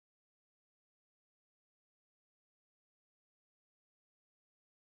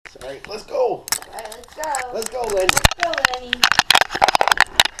Alright, let's go. Alright, let's go. Let's go, Lenny. Let's go, Lenny.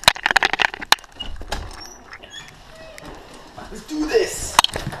 Let's do this.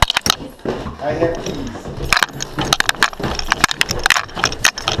 I have keys.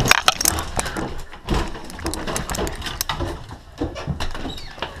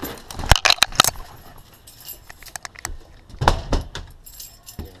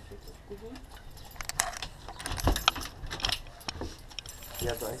 You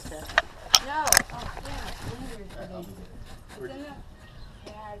have the ice cap? No. Oh, yeah. It's in the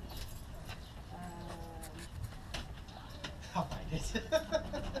bag. I'll find it.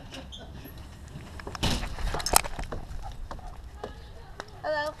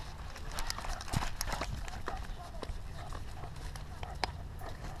 Hello.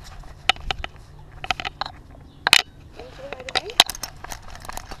 Can you say hi to me?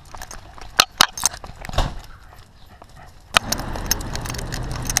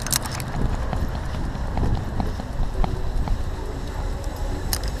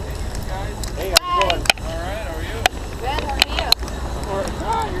 Hey, how's it going? Alright, how are you? Good, how are you?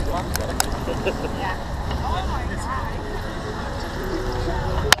 You're talking Yeah. Oh my god.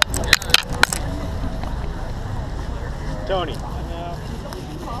 Tony.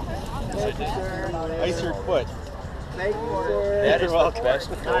 Ice your foot. Thank you, sir. That is the best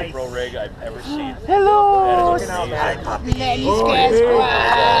GoPro rig I've ever seen. Hello. That is amazing. Lenny's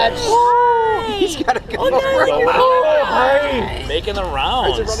He's got to go. Hi. Making the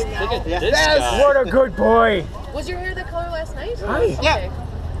rounds. Look at this guy. What a good boy. Was your hair that color last night? Hi. Okay.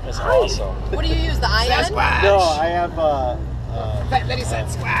 That's awesome. What do you use, the iron? No, I have Lenny said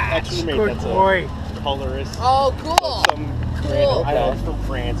squash. extra mate Good that's boy. a colorist. Oh, cool. Some Cool. I know it's from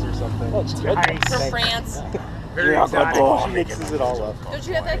France or something. Nice. From France. Very Yeah, exotic. oh, he mixes it all up. Don't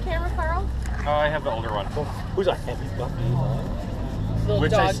you have that camera, Carl? I have the older one. Who's a heavy buffy? Little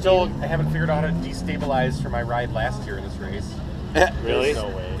Which dog I still dude. haven't figured out how to destabilize for my ride last year in this race. Really? There's no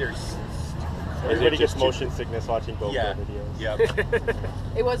way. Everybody gets motion sickness watching GoPro videos. Yep.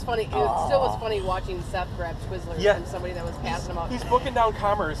 It was funny. It still was funny watching Seth grab Twizzlers Yeah. from somebody that was passing him up. He's booking down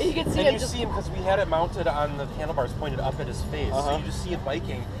Commerce. You can see and him you just- see him because we had it mounted on the handlebars pointed up at his face. Uh-huh. So you just see it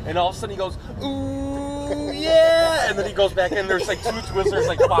biking, and all of a sudden he goes, ooh, yeah! And then he goes back in, there's like two Twizzlers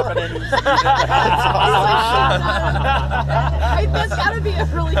like flopping in. That's gotta be a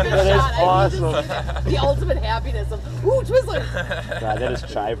really good That is shot. awesome. I mean, just the ultimate happiness of, ooh, Twizzlers! God, that is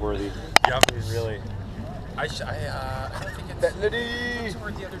chive-worthy. Yep, really. I don't think it's... Lenny! the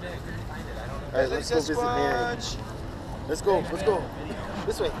other day. I couldn't find it. I don't know. Alright, let's go visit Mary. Let's go, let's go.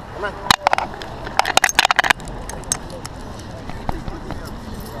 This way, come on.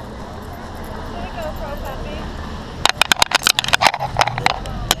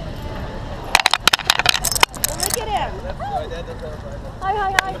 Look at him. Hi,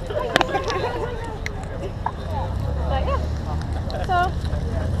 hi, hi. But yeah. So,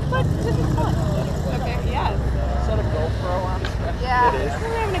 but this is fun. Okay, yeah. Yeah.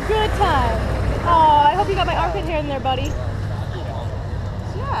 We're having a good time. Oh, I hope you got my armpit hair in there, buddy.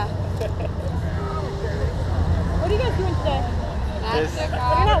 Yeah. What are you guys doing today?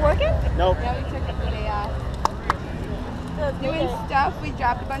 You're not working? Nope. Yeah, we took the day off. Doing stuff. We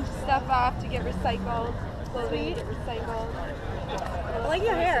dropped a bunch of stuff off to get recycled. Clothing to get recycled. I like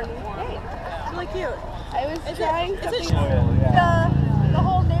your hair. Hey, it's really cute. I was trying something. The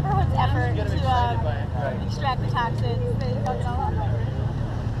whole neighborhood's effort to extract the toxins. They fuck it all up.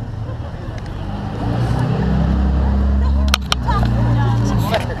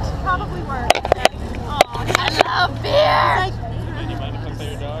 Probably work. I love beer. Do you mind if I play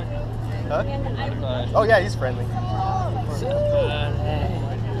your dog? Huh? Oh yeah, he's friendly. Has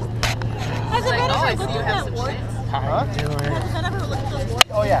it been Oh, I ever see looked you at have that some wart? shit. Huh? Has it been ever looked at those warts?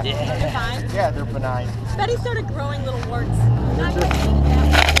 Oh yeah. They're fine. Yeah, they're benign. Betty started growing little warts. Not You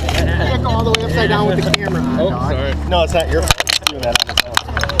quite can't go all the way upside down with the camera on, dog. sorry. No, it's not your fault. He's doing that on his own.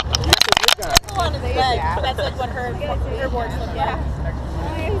 on his leg. That's like what her warts look like.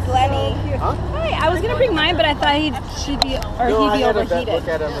 Lenny. Huh? Hi, I was gonna bring mine, but I thought he'd be overheated. Look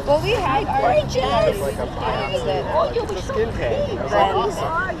at him. Well, we have oranges. It's like a it's a skin tag. It's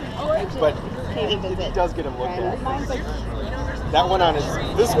awesome. But he does get him looked at. That one on his.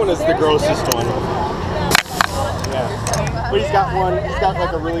 This one is the grossest one. Yeah. But he's got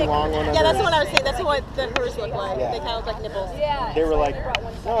like a really long one. Yeah, that's the one I was saying. That's what hers look like. Yeah. They kind of look like nipples. They were like,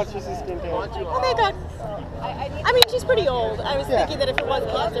 no, it's just a skin tag. Oh my god. I mean, she's pretty old. I was thinking that if it was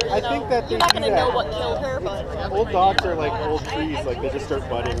cancer, I think that you're they not do going to that. know what killed her, but... Old dogs are like old trees, like they just start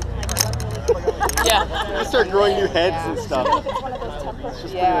budding. Yeah. You start growing new heads and stuff. It's one of those tempers. It's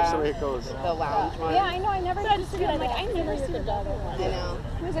just pretty much the way it goes. The lounge one. Yeah, I know. I never considered it. Like I never see the other one. I know.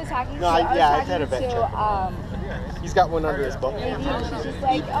 Who was I talking to? No, I was I've had a talking vet to, check. He's got one under his belt. She's just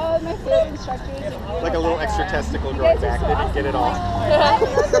like, oh, my favorite instructor is Like a little extra testicle growing back. They didn't get it all. I love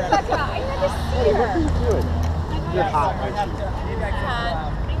Rebecca. I never see What are her. you doing? You're hot, aren't you? I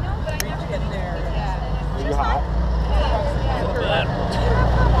know, but I never get there. Are you hot?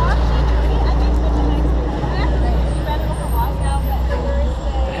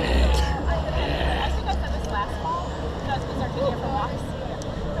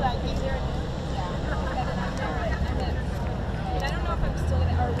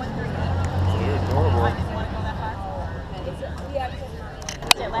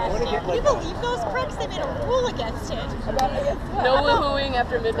 Can you believe those pricks? They made a rule against it. No woohooing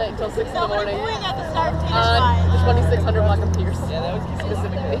after midnight until 6 in the No morning. woohooing at the start finish On line. the 2600 block of Pierce. Yeah, that was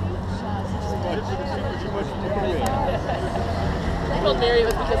specifically. I told Mary it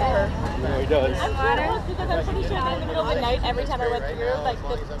was because of her. No, he does. I'm sure it was because I'm pretty sure in the middle of the night, every time I went through, like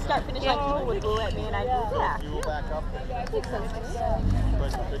the start finish line, people would boo at me, and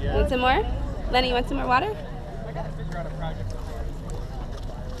Want some more? Lenny, you want some more water?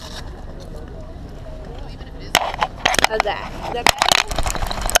 How's that? Is that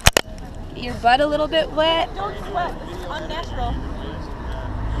better? Get your butt a little bit wet? Don't sweat. It's unnatural. Is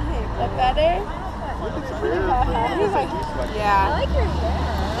that better? Yeah. I like your hair.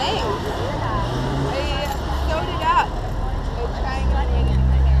 Thanks. I sewed it up. I'm trying to get it in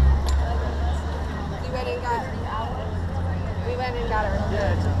my hair. We went and got her.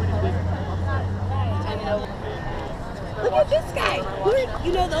 Yeah, it's a pretty big. Look at this guy.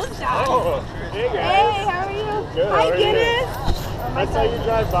 You know those dogs. Oh, hey guys. Hey, how are you? Good, how Hi, are you? Guinness. I saw you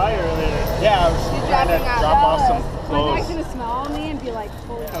drive by earlier. Yeah, I was trying to dropping off drop off some My clothes. guy's gonna smile at me and be like,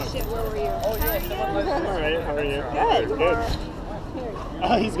 holy shit, where were you? All right, how are you? Good. Good.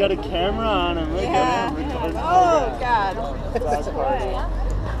 Oh, he's got a camera on him. Look Yeah. at him. Recording Oh, God. the dog party.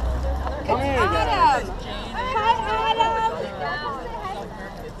 Come here, guys. Adam. Hi, Adam.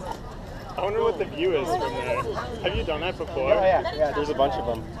 I wonder what the view is from there. Have you done that before? Oh yeah, there's a bunch of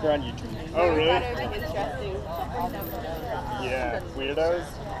them. They're on YouTube. Oh, really? That would be interesting. Yeah. Weirdos.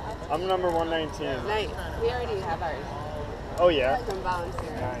 I'm number 119. Nice. We already have ours. Oh, yeah? From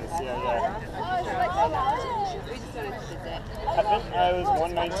volunteering. Nice, yeah. We just wanted to visit. I think I was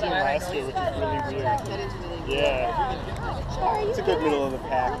 119 last year, which is really weird. That is really good. Yeah. It's a good middle of the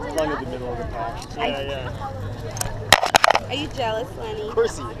pack. Run in the middle of the pack. Yeah. Are you jealous, Lenny? Of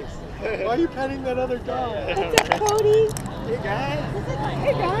course he is. Why are you petting that other dog? What's up, Cody? Hey guys.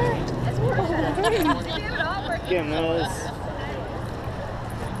 Hey, guys. Get those.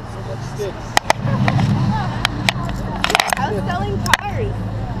 So much sticks. How's selling cars?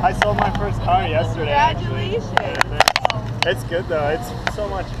 I sold my first car yesterday, actually. Congratulations. It's good though. It's so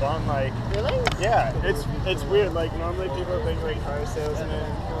much fun. Like, Really? yeah, it's weird. Like normally people think like car salesmen,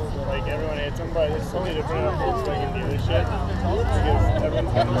 like everyone hates them, but it's totally different at a Volkswagen dealership because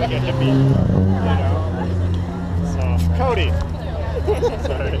everyone's kind of like a hippie, you know. So Cody.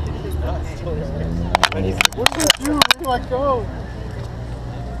 Sorry. And he's like, what did you do? Where do I go?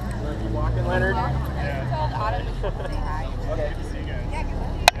 You walking, Leonard? Okay. Good to see you guys.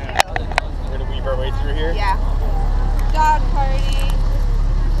 We're gonna weave our way through here. Yeah. Dog party.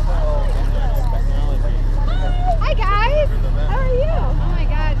 Hi, guys. How are you? Oh, my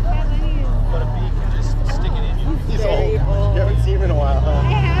God. Cat Lenny is... He's old. You haven't seen him in a while, I huh?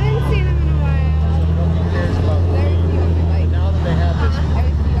 haven't seen him in a while. Very few on my bike. Now that they have this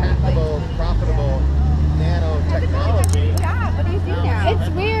Very few on my bike. profitable nanotechnology. Yeah, what do you do now? It's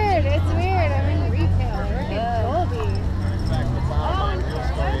weird. It's weird. I'm in retail. I work at Dolby. In fact, the bottom line real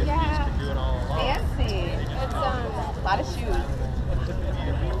story is yeah. he's been doing all along. Fancy. It's a lot of shoes.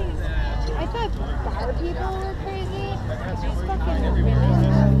 I thought bar people were crazy. These fucking women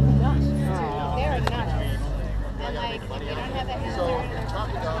are nuts. They're nuts. And like, if you don't have that answer in their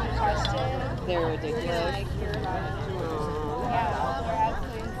question, They're ridiculous. like, you're yeah, they're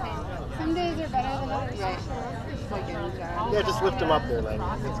absolutely insane. Some days are better than others, for sure. Yeah, just lift him up there, Lenny.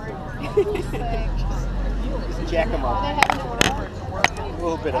 That's good. Just jack him They up. have no world. A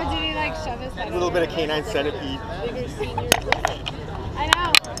little bit Or of, did he like shove his head a little over bit of canine centipede. I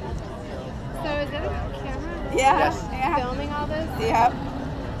know. So is it a camera? Yeah. Yes. Yeah. Filming all this? Yep.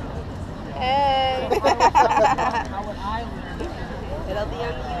 Hey. It'll be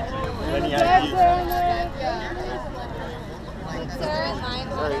on YouTube. Lenny Yes, ID. Sarah and mine.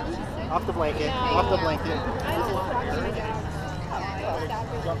 Sorry. Off the blanket. Off the blanket. I'm just walking my dog.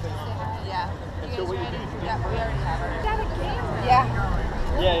 Yeah. So what you do? Yeah, we already have it. Yeah.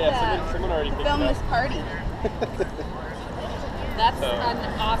 Yeah, someone already picked Film it this up. party. That's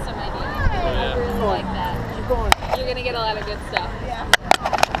an awesome idea. I really like that. Keep going. You're gonna get a lot of good stuff. Yeah.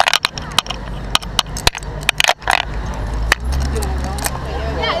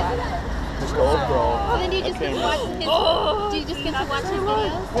 Just go, bro. Oh, then do you just get to watch his? Do you just get to watch his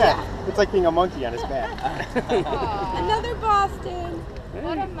videos? Yeah, it's like being a monkey on his back. Another Boston.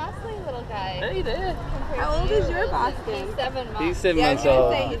 What a muscly little guy. Hey there. How old is your Boston? He's 7 months. He's 7 Yeah, I was months gonna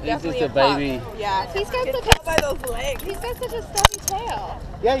old. say, he's He's definitely just a a pup. baby. Yeah. He's got You can such tell by those legs. He's got such a stubby tail.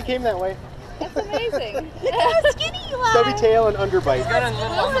 Yeah, he came that way. That's amazing. Look at how skinny you are. Stubby tail and underbite.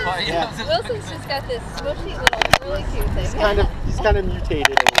 Wilson's just got this smushy little really cute thing. He's kind of mutated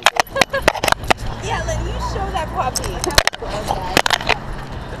a little bit. Yeah, Lenny, you show that puppy. It's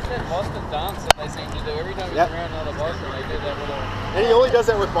that Boston dance that they seem to do. Every time we turn around another Boston, they do that little... And he only does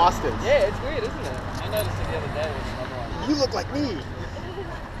that with Bostons. Yeah, it's weird, isn't it? I noticed it the other day with another one. You look like me.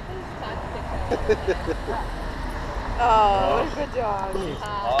 Oh, what a good dog.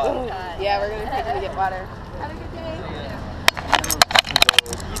 Yeah, we're going to take him to get water. Have a good day.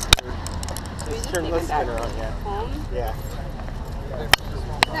 Let's spin around, yeah. Home? Yeah.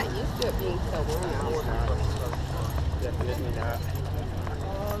 He's not used to it being so warm out. Definitely not.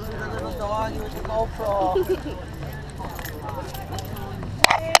 Oh, look at the little dog with the GoPro.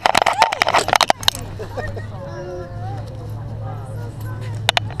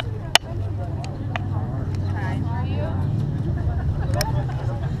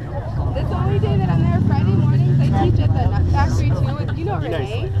 This the only day that I'm there Friday mornings. I teach at the Nut Factory too. You know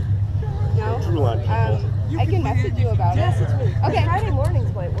Renee? No? Drool on people. I can message you about it. Okay. Friday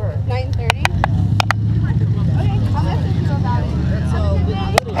mornings might work. 9:30. Okay, I'll message you about it. Have a good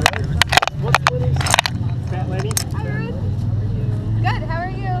day. What's Lenny's? Fat Lenny? Hi, Ruth. Good. How are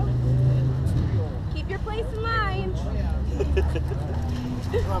you? Keep your place in line.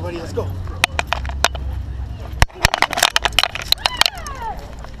 Come on, buddy, let's go.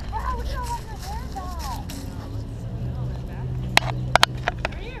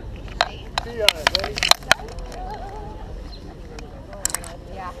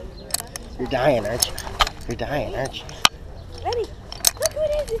 You're dying, aren't you? You're dying, aren't you? Lenny, look who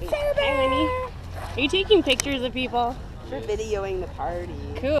it is. It's Sarah Bear. Hey, Lenny. Are you taking pictures of people? We're videoing the party.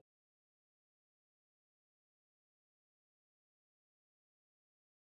 Cool.